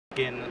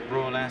In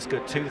Royal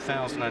Ascot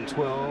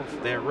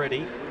 2012, they're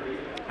ready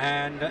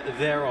and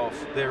they're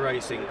off. They're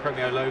racing.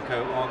 Premio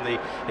Loco on the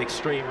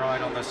extreme right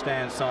on the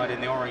stand side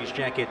in the orange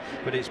jacket,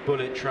 but it's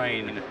Bullet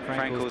Train.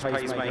 Frankel's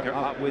pacemaker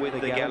up with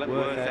the gallop,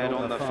 worth that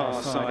on the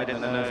far side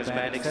in the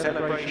noseband.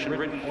 Acceleration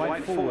ridden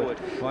quite forward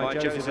by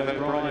Joseph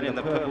O'Brien in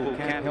the purple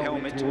cap,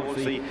 helmet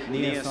towards the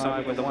near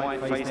side with the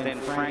white face,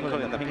 then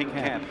Frankel in the pink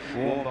cap,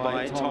 worn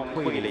by Tom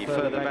Quealy.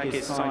 Further back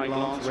is Side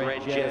Glance,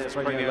 Red Jazz,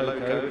 Premio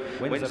Loco.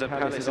 Windsor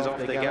Palace is off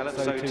the gallop,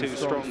 so too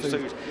Strong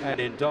Suit. And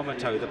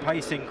Indomito, the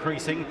pace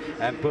increasing,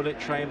 and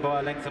Bullet Train by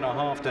a length and a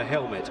half to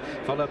Helmet,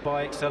 followed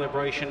by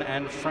Acceleration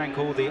and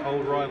Frankel, the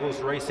old rivals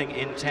racing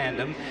in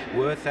tandem.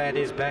 Worth that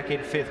is back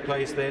in 5th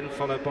place then,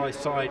 followed by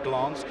Side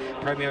Glance,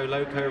 Premio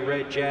Loco,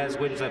 Red Jazz,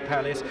 Windsor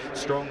Palace,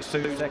 Strong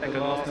Suit second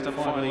last, and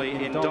finally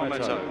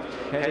Indomito.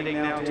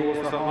 Heading now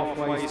towards the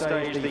halfway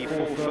stage, the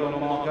 4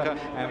 furlong marker,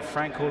 and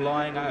Frankel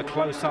lying a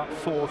close-up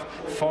 4th,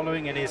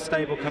 following in his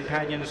stable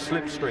companion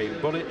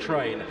Slipstream. Bullet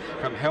Train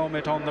from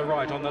Helmet on the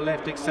right, on the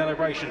left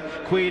Acceleration.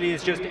 Quealy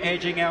is just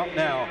edging out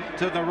now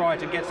to the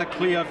right and gets a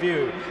clear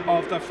view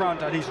of the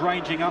front, and he's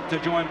ranging up to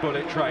join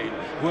Bullet Train.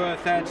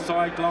 Worth that,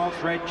 Side Glance,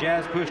 Red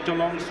Jazz pushed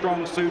along,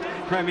 Strong Suit,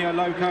 Premio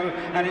Loco,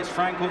 and it's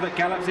Frankel that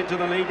gallops into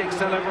the lead.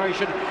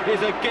 Acceleration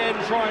is again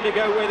trying to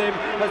go with him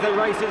as they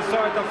race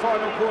inside the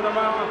final quarter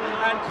mile,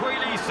 and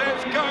Quealy says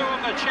go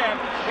on the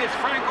champ. It's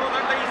Frankel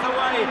that leads the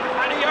way,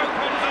 and he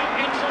opens up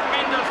in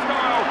tremendous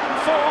style.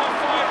 4 or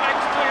 5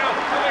 lengths clear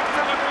of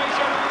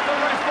Acceleration. The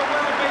rest are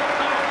well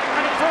beaten off,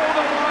 and it's all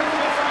the way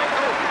for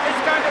Frankel.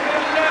 It's going to be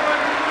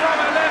 11 from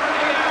 11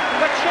 here.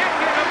 The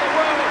champion of the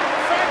world,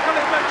 Frankel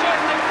in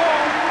majestic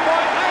form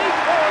by 8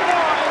 or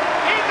 9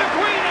 in the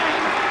Queen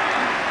Anne.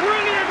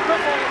 Brilliant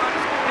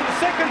performance in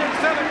second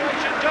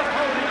Acceleration, just